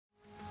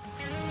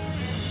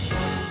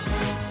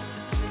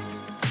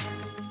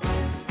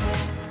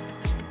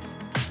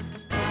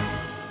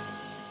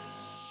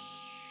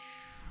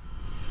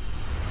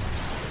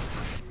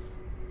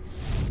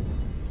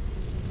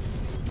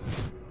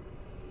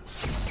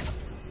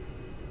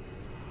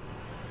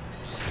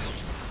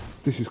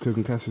This is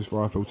KUGAN CASSIUS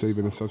for IFL TV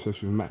in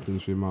association with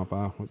Macklins in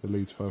Marbella with the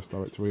Leeds First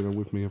Director. And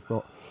with me I've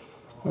got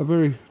a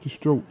very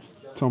distraught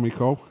Tommy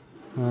Coyle.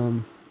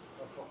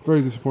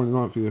 Very disappointing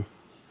night for you.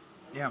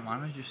 Yeah,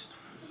 man, I just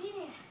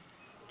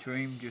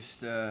dream just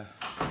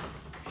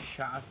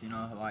shattered, you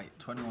know, like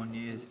 21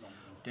 years.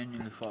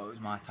 Genuinely thought it was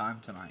my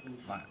time tonight.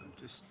 Like,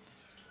 just,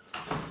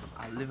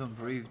 I live and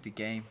breathe the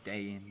game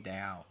day in, day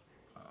out.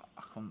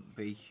 I couldn't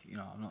be, you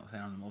know, I'm not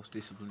saying I'm the most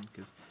disciplined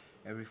because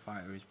every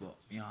fighter is, but,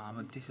 you know, I'm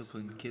a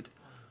disciplined kid.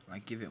 I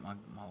give it my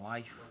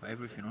life,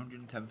 everything,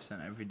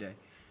 110% every day.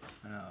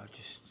 And I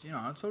just, you know,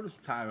 I told us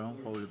Tyrone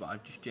probably, but I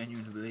just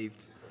genuinely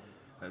believed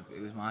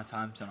it was my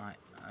time tonight.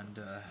 And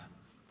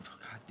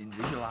I didn't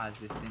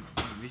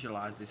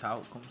visualise this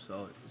outcome,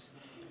 so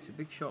it's a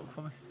big shock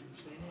for me.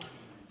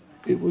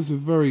 It was a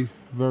very,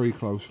 very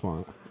close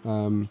fight.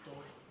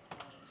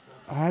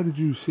 How did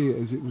you see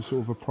it as it was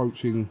sort of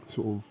approaching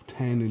sort of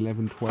 10,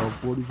 11,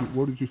 12?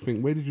 What did you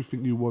think? Where did you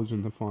think you was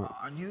in the fight?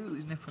 I knew it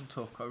was nip and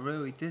tuck. I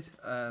really did.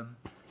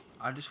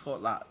 I just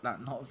thought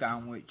that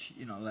knockdown, which,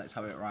 you know, let's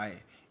have it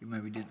right, he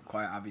maybe didn't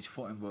quite have his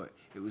footing, but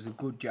it was a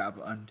good jab,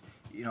 and,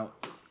 you know,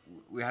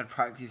 we had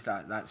practiced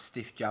that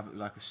stiff jab. It was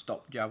like a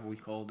stop jab, we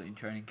called it in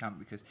training camp,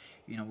 because,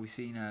 you know, we've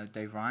seen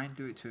Dave Ryan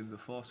do it to him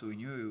before, so we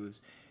knew he was,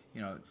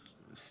 you know,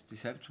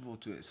 susceptible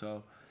to it.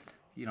 So,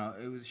 you know,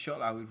 it was a shot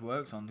that we'd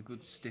worked on, the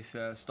good stiff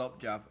stop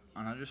jab,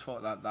 and I just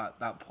thought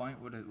that point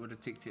would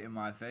have ticked it in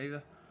my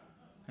favour.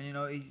 And, you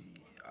know,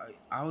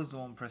 I was the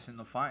one pressing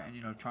the fight, and,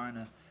 you know, trying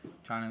to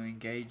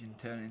engage and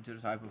turn it into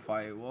the type of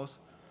fight it was.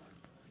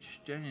 I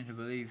just genuinely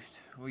believed.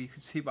 Well, you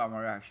could see by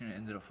my reaction at the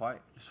end of the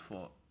fight. Just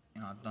thought,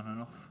 you know, I'd done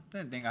enough.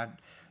 Didn't think I'd,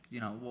 you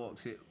know,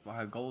 walked it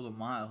by a golden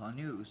mile. I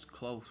knew it was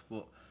close,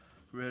 but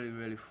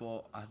really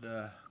thought I'd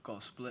got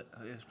a split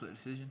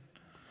decision.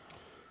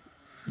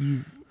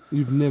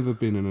 You've never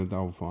been in a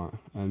dull fight,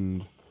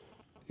 and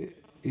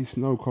it's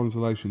no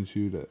consolation to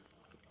you that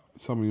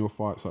some of your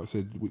fights, like I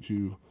said, which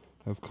you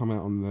have come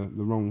out on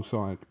the wrong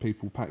side,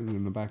 people patting you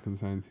in the back and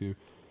saying to you,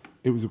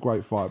 it was a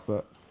great fight,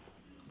 but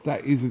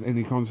that isn't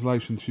any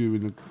consolation to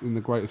you in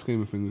the greater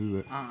scheme of things, is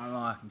it? I don't know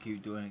I can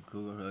keep doing it,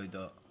 Coyle, I really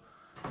don't.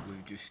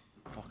 With just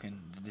fucking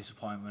the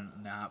disappointment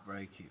and the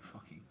heartbreak, it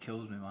fucking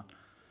kills me, man.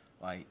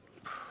 Like,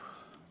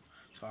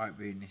 it's alright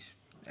being this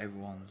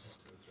everyone's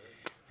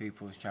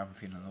people's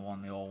champion and the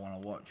one they all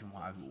want to watch, and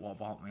what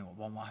about me, what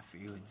about my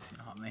feelings, you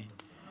know what I mean?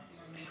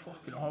 It's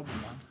fucking horrible,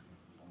 man.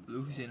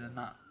 Losing and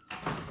that.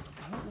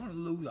 I don't want to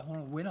lose, I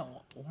want to win, I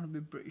want to be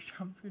British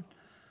champion.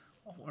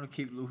 I want to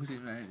keep losing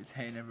and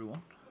entertain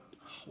everyone.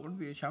 I want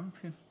to be a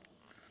champion.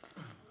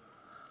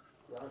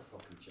 You are a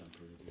fucking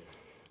champion,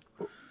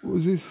 idiot.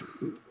 Was this...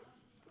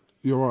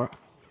 You're right.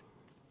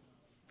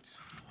 Just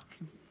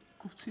fucking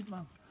gutted,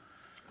 man.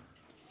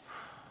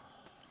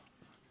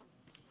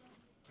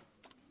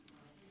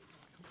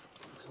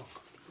 Come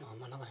on,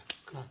 man, away.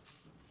 Come on.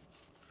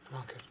 Come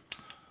on, kid.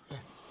 Yeah.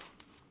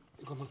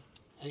 Come on.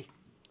 Hey,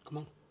 come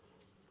on.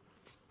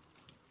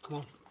 Come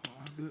on.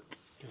 I'll do it.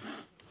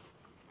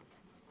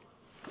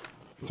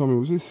 Tommy,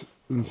 was this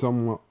in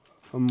somewhat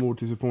a more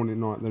disappointing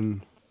night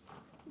than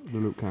the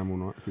Luke Campbell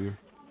night for you?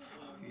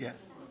 Yeah,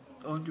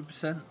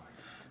 100%.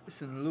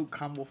 Listen, the Luke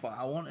Campbell fight,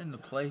 I wasn't in the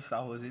place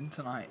I was in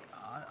tonight.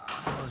 I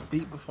was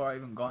beat before I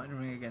even got in the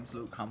ring against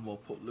Luke Campbell.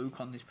 Put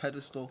Luke on this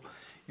pedestal,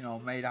 you know,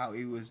 made out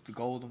he was the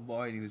golden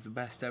boy and he was the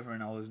best ever,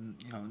 and I was,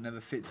 you know, never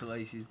fit to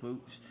lace his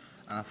boots,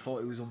 and I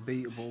thought he was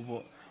unbeatable.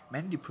 But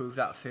Mendy proved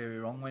that theory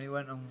wrong when he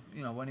went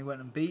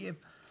and beat him.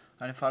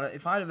 And if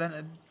I'd have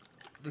entered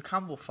the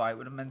Campbell fight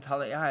with the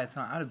mentality I had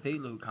tonight, I'd have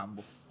beat Luke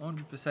Campbell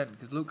 100%,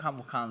 because Luke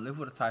Campbell can't live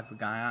with the type of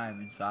guy I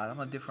am inside. I'm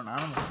a different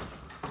animal.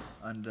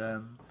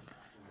 And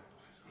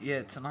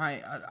yeah,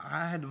 tonight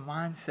I had a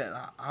mindset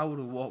that I would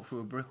have walked through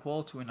a brick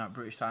wall to win that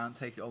British title and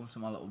take it home to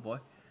my little boy.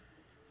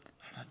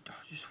 And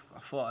I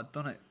thought I'd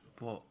done it.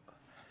 But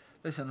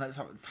listen, let's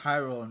have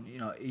Tyrone. You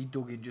know, he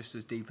dug in just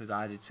as deep as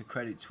I did. To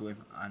credit to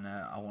him, and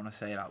I want to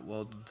say that,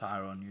 well done,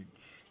 Tyrone.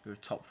 You're a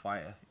top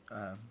fighter.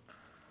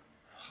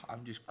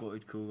 I'm just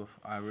gutted, Cougar.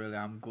 I really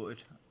am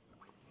gutted.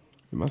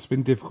 It must have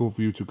been difficult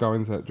for you to go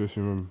into that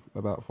dressing room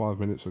about 5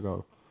 minutes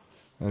ago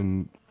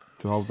and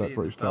to hold that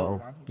British title.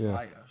 Man. Yeah.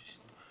 Like,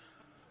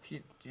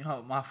 you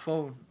know, my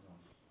phone.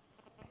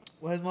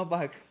 Where's my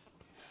bag?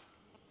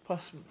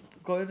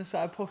 Go in the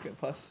side pocket.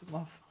 Pass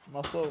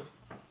my phone.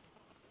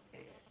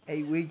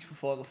 8 weeks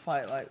before the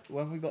fight, like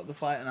when we got the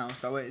fight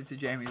announced, I went into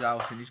Jamie's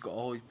house and he's got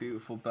all his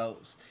beautiful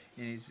belts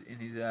in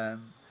his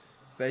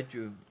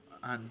bedroom,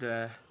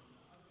 and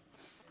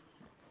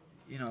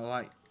you know,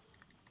 like,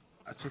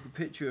 I took a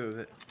picture of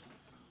it.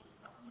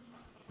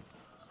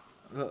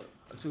 Look,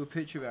 I took a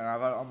picture of it and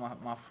I've had it on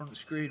my front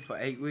screen for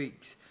 8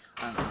 weeks,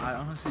 and I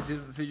honestly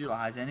didn't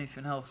visualise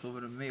anything else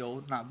other than me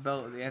holding that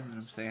belt at the end and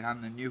I'm saying,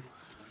 and then you.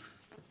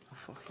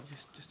 Fucking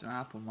just didn't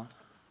happen, man.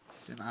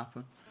 Didn't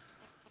happen.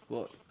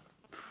 But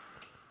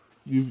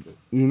You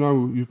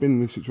know, you've been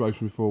in this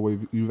situation before where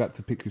you've had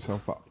to pick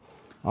yourself up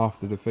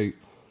after defeat.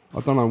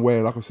 I don't know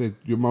where, like I said,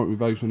 your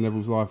motivation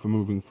levels lie for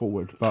moving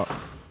forward, but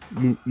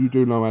you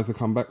do know how to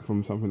come back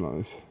from something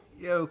like this.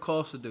 Yeah, of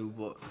course I do,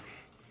 but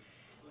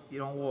you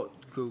know what,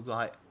 Coog,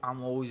 like,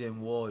 I'm always in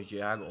wars,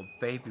 yeah. I got a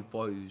baby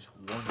boy who's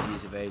 1 year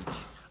of age.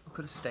 Look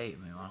at the state of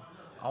me, man.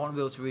 I want to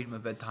be able to read him a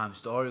bedtime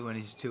story when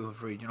he's 2 or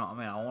 3, do you know what I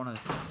mean? I want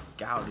to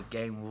get out of the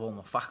game with all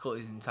my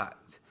faculties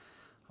intact.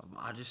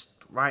 I just,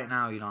 right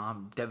now, you know,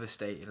 I'm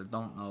devastated. I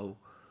don't know.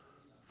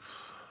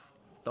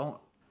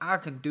 I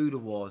can do the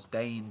wars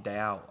day in, day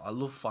out. I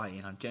love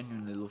fighting. I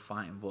genuinely love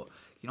fighting, but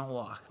you know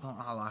what? I don't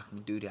know how I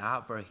can do the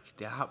heartbreak.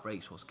 The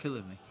heartbreak's what's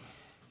killing me.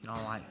 You know,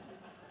 like,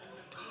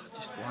 I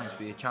just wanted to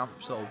be a champ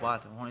so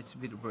bad. I wanted to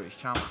be the British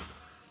champ.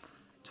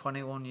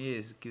 21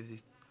 years gives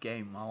this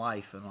game my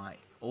life, and like,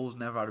 all's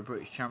never had a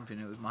British champion.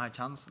 It was my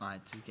chance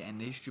tonight to get in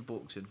the history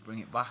books and bring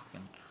it back,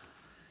 and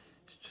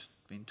it's just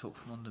been took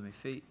from under my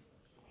feet.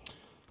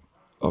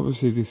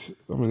 Obviously, this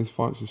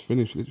fight's just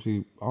finished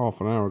literally half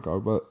an hour ago,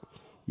 but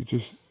you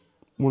just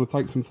want to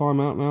take some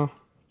time out now,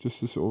 just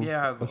to sort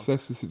of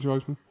assess the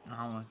situation.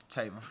 I want to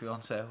take my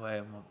fiance away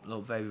and my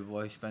little baby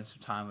boy, spend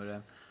some time with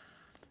them,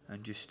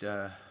 and just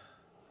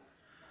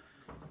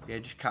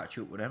just catch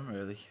up with them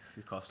really,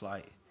 because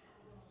like,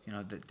 you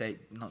know, they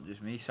not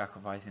just me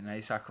sacrificing,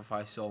 they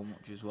sacrifice so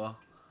much as well,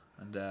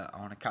 and I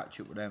want to catch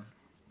up with them,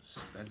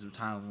 spend some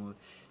time with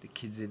the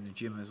kids in the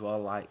gym as well.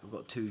 Like, we've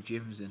got 2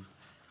 gyms, and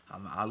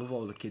I love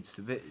all the kids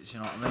to bits, you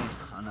know what I mean?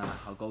 And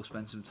I'll go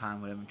spend some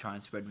time with them and try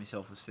and spread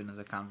myself as thin as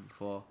I can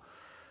before,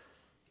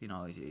 you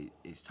know,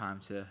 it's time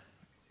to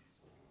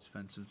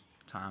spend some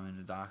time in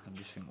the dark and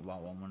just think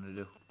about what I want to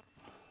do.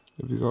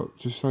 Have you got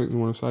just something you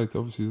want to say to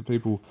obviously the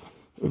people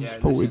who've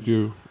supported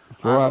you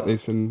throughout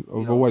this and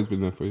have always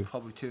been there for you?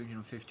 Probably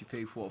 250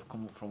 people have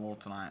come up from all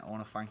tonight. I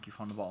want to thank you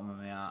from the bottom of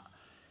my heart.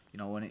 You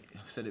know, I've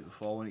said it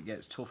before, when it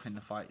gets tough in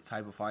the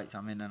type of fights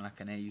I'm in, and I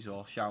can hear you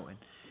all shouting,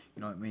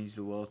 you know, it means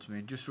the world to me.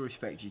 And just to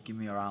respect you, give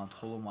me a round,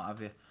 Hull and what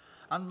have you.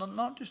 And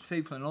not just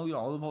people, you know,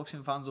 all the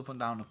boxing fans up and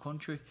down the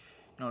country.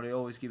 You know, they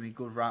always give me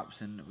good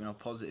raps and, you know,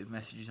 positive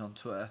messages on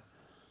Twitter.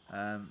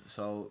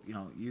 So, you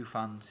know, you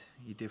fans,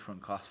 you're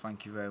different class.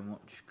 Thank you very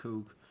much.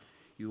 Coog,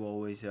 you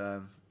always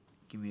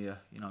give me your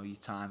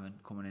time and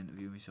come and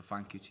interview me. So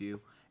thank you to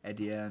you.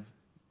 Eddie Earn,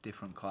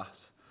 different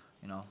class.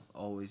 You know,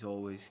 always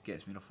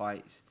gets me the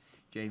fights.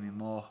 Jamie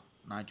Moore,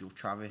 Nigel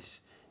Travis,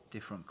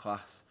 different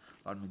class.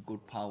 I had my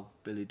good pal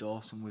Billy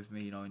Dawson with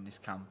me, you know, in this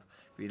camp,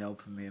 being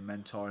helping me and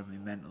mentoring me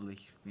mentally,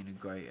 being a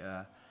great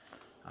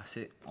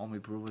asset. All my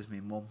brothers, my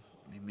mum,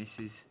 my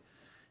missus,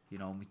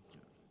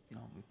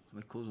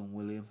 my cousin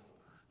William,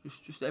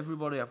 just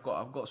everybody. I've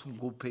got some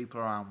good people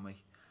around me.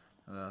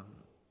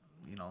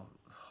 You know,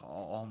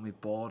 on my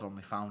board, on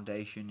my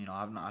foundation. You know,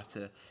 I've not had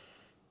to,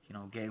 you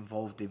know, get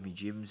involved in my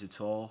gyms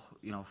at all.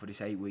 You know, for this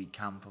 8-week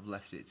camp, I've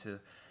left it to,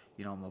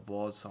 you know, my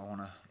board. So I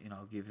want to, you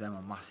know, give them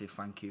a massive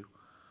thank you.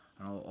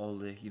 And all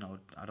the, you know,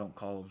 I don't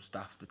call them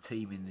staff, the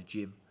team in the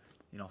gym,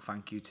 you know,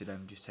 thank you to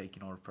them, just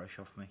taking all the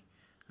pressure off me.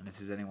 And if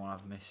there's anyone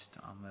I've missed,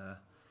 I'm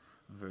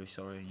very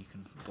sorry, and you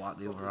can black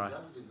the other eye.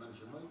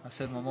 I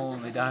said my mum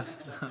and my dad.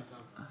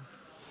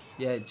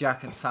 Yeah,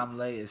 Jack and Sam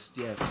latest,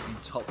 been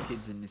top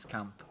kids in this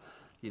camp.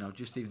 You know,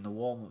 just even the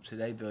warm-up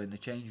today, Bill, in the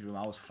changing room,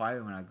 I was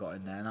firing when I got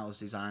in there, and that was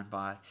designed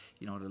by,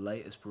 you know, the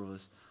latest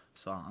brothers.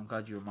 So I'm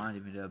glad you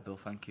reminded me there, Bill,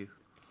 thank you.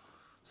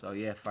 So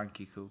yeah,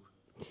 thank you, Coog.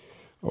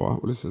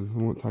 Alright, well listen, I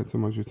won't take too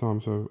much of your time,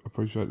 so I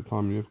appreciate the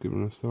time you've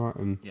given us to that,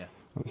 and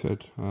like I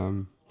said, go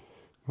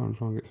and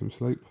try and get some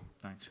sleep.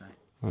 Thanks, mate.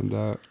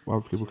 And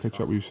hopefully we'll catch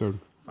up with you soon.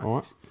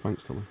 Alright,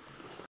 thanks Tommy.